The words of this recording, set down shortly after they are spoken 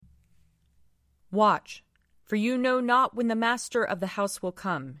Watch, for you know not when the master of the house will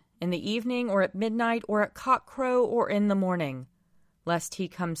come, in the evening, or at midnight, or at cockcrow, or in the morning, lest he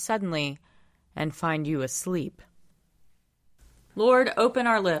come suddenly and find you asleep. Lord, open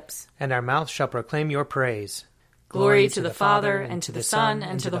our lips, and our mouth shall proclaim your praise. Glory to the Father, and to the Son,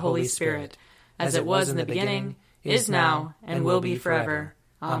 and to the Holy Spirit, as it was in the beginning, is now, and will be forever.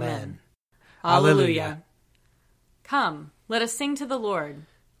 Amen. Alleluia. Come, let us sing to the Lord.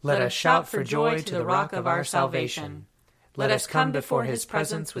 Let us shout for joy to the rock of our salvation. Let us come before his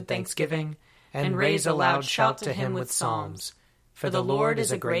presence with thanksgiving, and raise a loud shout to him with psalms. For the Lord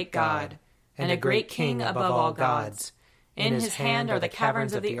is a great God, and a great King above all gods. In his hand are the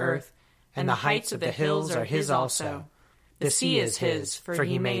caverns of the earth, and the heights of the hills are his also. The sea is his, for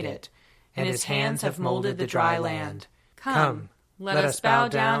he made it, and his hands have molded the dry land. Come, let us bow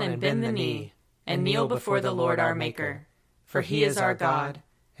down and bend the knee, and kneel before the Lord our Maker. For he is our God,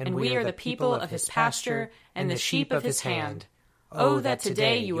 and we are the people of his pasture and the sheep of his hand. Oh, that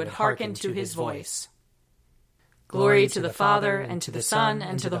today you would hearken to his voice. Glory to the Father, and to the Son,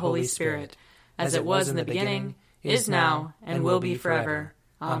 and to the Holy Spirit, as it was in the beginning, is now, and will be forever.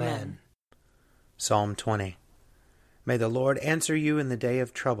 Amen. Psalm 20. May the Lord answer you in the day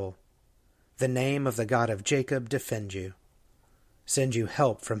of trouble. The name of the God of Jacob defend you. Send you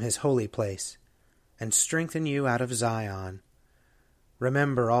help from his holy place, and strengthen you out of Zion.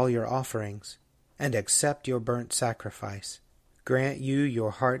 Remember all your offerings, and accept your burnt sacrifice. Grant you your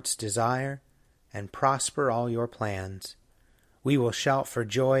heart's desire, and prosper all your plans. We will shout for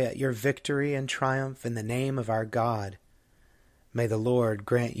joy at your victory and triumph in the name of our God. May the Lord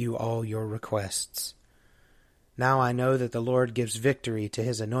grant you all your requests. Now I know that the Lord gives victory to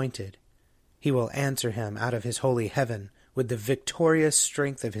his anointed. He will answer him out of his holy heaven with the victorious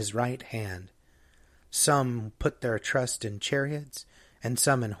strength of his right hand. Some put their trust in chariots, and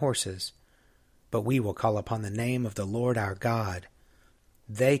some in horses, but we will call upon the name of the Lord our God.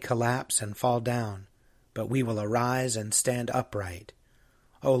 They collapse and fall down, but we will arise and stand upright.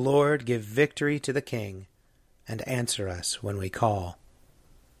 O Lord, give victory to the King, and answer us when we call.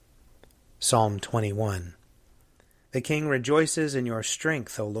 Psalm 21. The King rejoices in your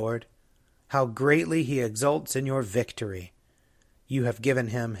strength, O Lord. How greatly he exults in your victory. You have given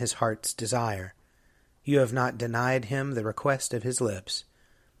him his heart's desire. You have not denied him the request of his lips.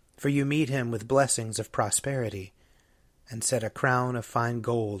 For you meet him with blessings of prosperity, and set a crown of fine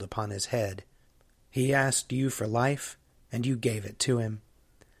gold upon his head. He asked you for life, and you gave it to him,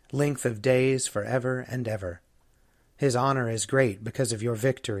 length of days forever and ever. His honor is great because of your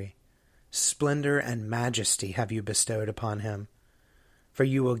victory. Splendor and majesty have you bestowed upon him. For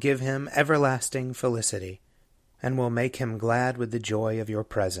you will give him everlasting felicity, and will make him glad with the joy of your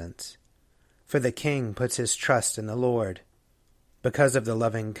presence. For the King puts his trust in the Lord. Because of the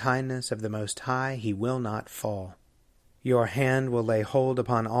loving kindness of the Most High, he will not fall. Your hand will lay hold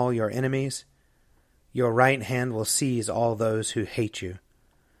upon all your enemies. Your right hand will seize all those who hate you.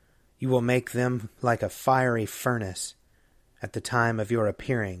 You will make them like a fiery furnace at the time of your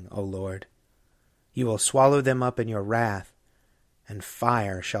appearing, O Lord. You will swallow them up in your wrath, and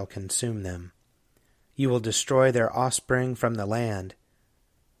fire shall consume them. You will destroy their offspring from the land,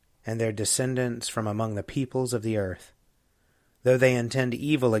 and their descendants from among the peoples of the earth. Though they intend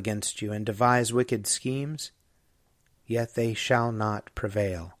evil against you and devise wicked schemes, yet they shall not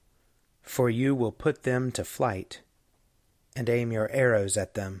prevail. For you will put them to flight, and aim your arrows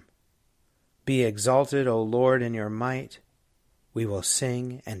at them. Be exalted, O Lord, in your might. We will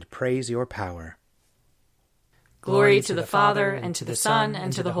sing and praise your power. Glory to the Father, and to the Son,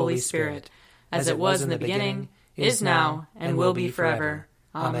 and to the Holy Spirit, as it was in the beginning, is now, and will be forever.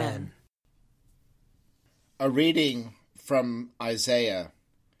 Amen. A reading from Isaiah,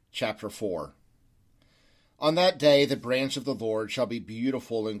 chapter 4. On that day the branch of the Lord shall be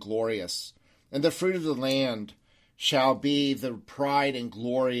beautiful and glorious, and the fruit of the land shall be the pride and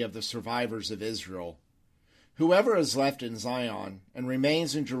glory of the survivors of Israel. Whoever is left in Zion and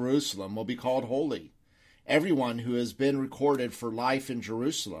remains in Jerusalem will be called holy, everyone who has been recorded for life in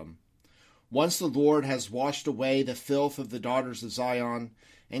Jerusalem. Once the Lord has washed away the filth of the daughters of Zion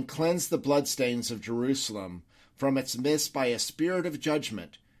and cleansed the bloodstains of Jerusalem from its midst by a spirit of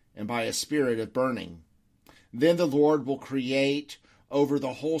judgment and by a spirit of burning. Then the Lord will create over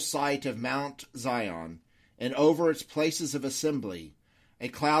the whole site of Mount Zion and over its places of assembly a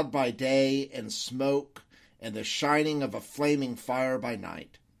cloud by day and smoke and the shining of a flaming fire by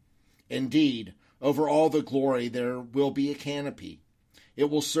night. Indeed, over all the glory there will be a canopy. It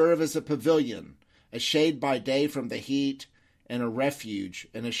will serve as a pavilion, a shade by day from the heat, and a refuge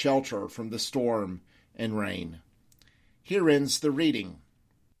and a shelter from the storm and rain. Here ends the reading.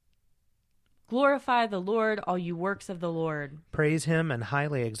 Glorify the Lord, all you works of the Lord. Praise him and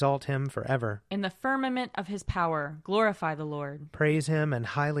highly exalt him forever. In the firmament of his power, glorify the Lord. Praise him and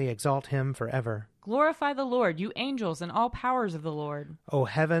highly exalt him forever. Glorify the Lord, you angels and all powers of the Lord. O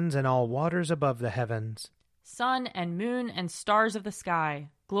heavens and all waters above the heavens. Sun and moon and stars of the sky,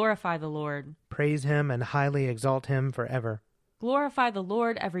 glorify the Lord. Praise him and highly exalt him forever. Glorify the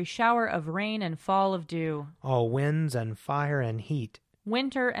Lord, every shower of rain and fall of dew. All winds and fire and heat.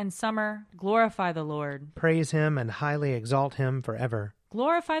 Winter and summer, glorify the Lord. Praise him and highly exalt him forever.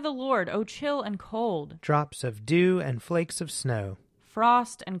 Glorify the Lord, O chill and cold. Drops of dew and flakes of snow.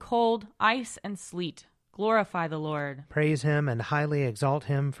 Frost and cold, ice and sleet, glorify the Lord. Praise him and highly exalt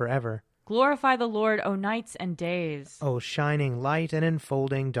him forever. Glorify the Lord, O nights and days. O shining light and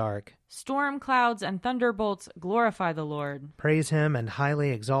enfolding dark. Storm clouds and thunderbolts, glorify the Lord. Praise him and highly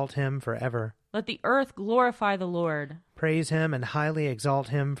exalt him forever. Let the earth glorify the Lord. Praise him and highly exalt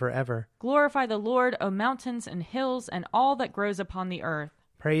him forever. Glorify the Lord, O mountains and hills, and all that grows upon the earth.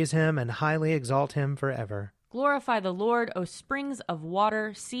 Praise him and highly exalt him forever. Glorify the Lord, O springs of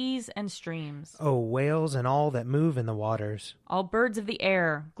water, seas and streams. O whales and all that move in the waters. All birds of the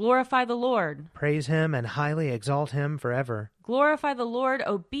air, glorify the Lord. Praise him and highly exalt him forever. Glorify the Lord,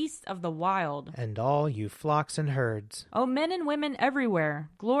 O beasts of the wild. And all you flocks and herds. O men and women everywhere,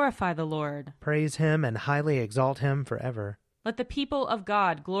 glorify the Lord. Praise him and highly exalt him forever. Let the people of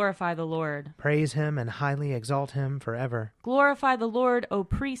God glorify the Lord. Praise him and highly exalt him forever. Glorify the Lord, O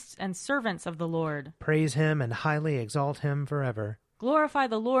priests and servants of the Lord. Praise him and highly exalt him forever. Glorify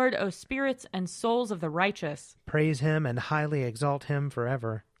the Lord, O spirits and souls of the righteous. Praise him and highly exalt him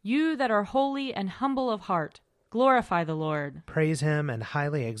forever. You that are holy and humble of heart, glorify the Lord. Praise him and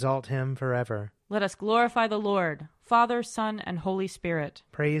highly exalt him forever. Let us glorify the Lord, Father, Son, and Holy Spirit.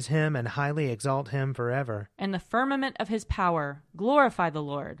 Praise him and highly exalt him forever. In the firmament of his power, glorify the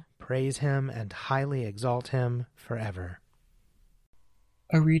Lord. Praise him and highly exalt him forever.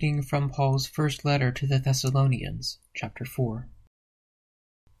 A reading from Paul's first letter to the Thessalonians, chapter 4.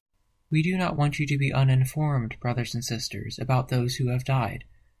 We do not want you to be uninformed, brothers and sisters, about those who have died,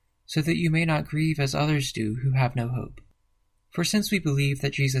 so that you may not grieve as others do who have no hope. For since we believe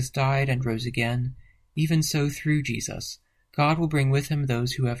that Jesus died and rose again, even so through Jesus, God will bring with him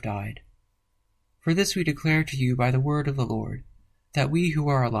those who have died. For this we declare to you by the word of the Lord, that we who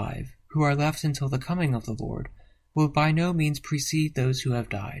are alive, who are left until the coming of the Lord, will by no means precede those who have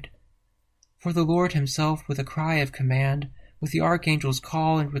died. For the Lord himself, with a cry of command, with the archangel's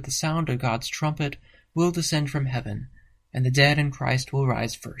call, and with the sound of God's trumpet, will descend from heaven, and the dead in Christ will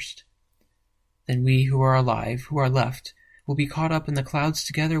rise first. Then we who are alive, who are left, will be caught up in the clouds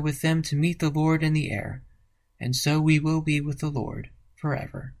together with them to meet the Lord in the air, and so we will be with the Lord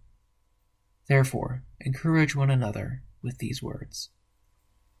forever. Therefore, encourage one another with these words.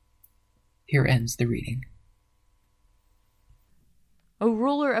 Here ends the reading. O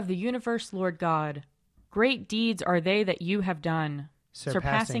ruler of the universe, Lord God, great deeds are they that you have done,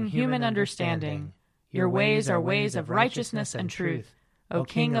 surpassing human understanding. Your ways are ways of righteousness and truth, O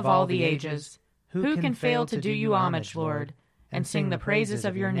King of all the ages. Who can fail to do you homage, Lord, and sing the praises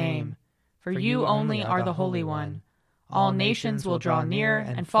of your name? For you only are the Holy One. All nations will draw near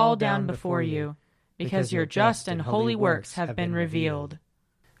and fall down before you, because your just and holy works have been revealed.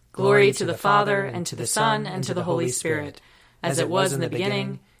 Glory to the Father, and to the Son, and to the Holy Spirit, as it was in the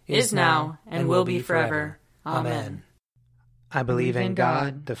beginning, is now, and will be forever. Amen. I believe in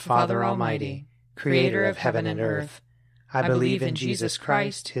God, the Father Almighty, creator of heaven and earth. I believe in Jesus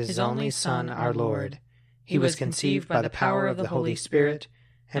Christ, his only Son, our Lord. He was conceived by the power of the Holy Spirit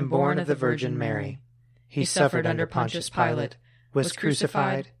and born of the Virgin Mary. He suffered under Pontius Pilate, was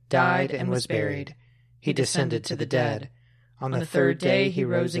crucified, died, and was buried. He descended to the dead. On the third day he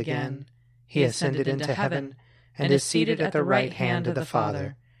rose again. He ascended into heaven and is seated at the right hand of the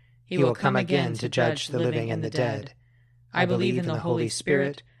Father. He will come again to judge the living and the dead. I believe in the Holy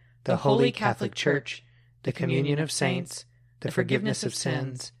Spirit, the Holy Catholic Church, the communion of saints, the forgiveness of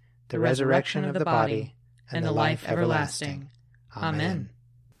sins, the resurrection of the body, and the life everlasting. Amen.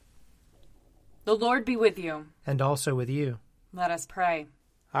 The Lord be with you. And also with you. Let us pray.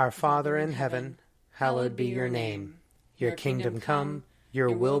 Our Father in heaven, hallowed be your name. Your kingdom come, your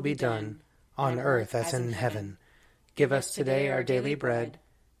will be done, on earth as in heaven. Give us today our daily bread.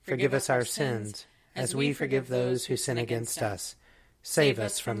 Forgive us our sins, as we forgive those who sin against us. Save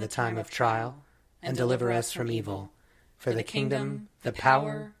us from the time of trial, and deliver us from evil. For the kingdom, the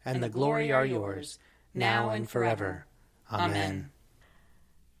power, and the glory are yours, now and forever. Amen.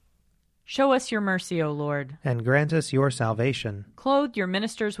 Show us your mercy, O Lord. And grant us your salvation. Clothe your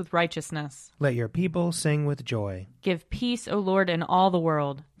ministers with righteousness. Let your people sing with joy. Give peace, O Lord, in all the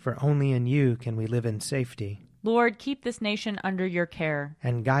world. For only in you can we live in safety. Lord, keep this nation under your care.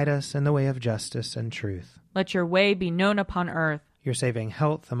 And guide us in the way of justice and truth. Let your way be known upon earth. Your saving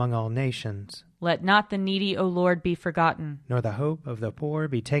health among all nations. Let not the needy, O Lord, be forgotten. Nor the hope of the poor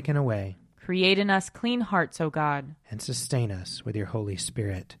be taken away. Create in us clean hearts, O God. And sustain us with your Holy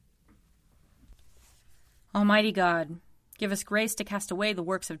Spirit. Almighty God, give us grace to cast away the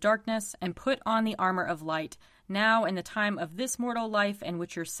works of darkness and put on the armor of light, now in the time of this mortal life in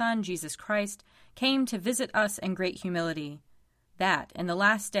which your Son, Jesus Christ, came to visit us in great humility, that in the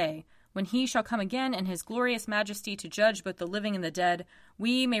last day, when he shall come again in his glorious majesty to judge both the living and the dead,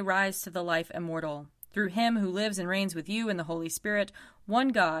 we may rise to the life immortal, through him who lives and reigns with you in the Holy Spirit, one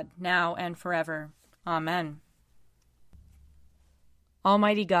God, now and forever. Amen.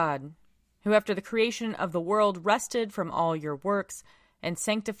 Almighty God, who after the creation of the world rested from all your works and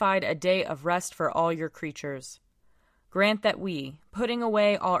sanctified a day of rest for all your creatures, grant that we, putting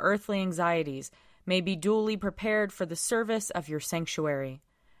away all earthly anxieties, may be duly prepared for the service of your sanctuary,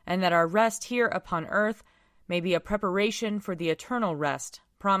 and that our rest here upon earth may be a preparation for the eternal rest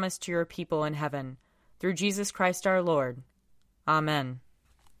promised to your people in heaven, through Jesus Christ our Lord. Amen.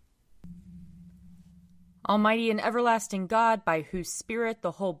 Almighty and everlasting God, by whose Spirit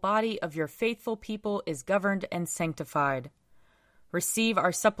the whole body of your faithful people is governed and sanctified, receive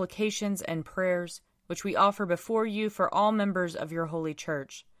our supplications and prayers, which we offer before you for all members of your holy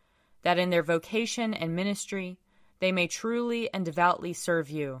church, that in their vocation and ministry they may truly and devoutly serve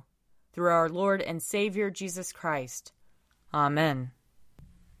you, through our Lord and Savior Jesus Christ. Amen.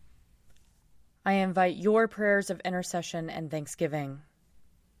 I invite your prayers of intercession and thanksgiving.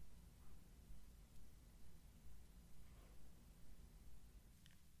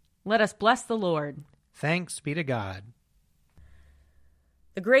 Let us bless the Lord. Thanks be to God.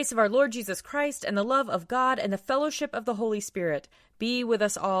 The grace of our Lord Jesus Christ and the love of God and the fellowship of the Holy Spirit be with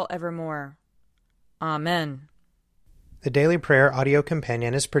us all evermore. Amen. The Daily Prayer audio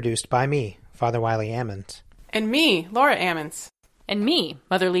companion is produced by me, Father Wiley Ammons. And me, Laura Ammons. And me,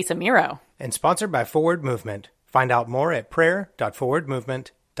 Mother Lisa Miro. And sponsored by Forward Movement. Find out more at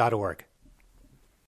prayer.forwardmovement.org.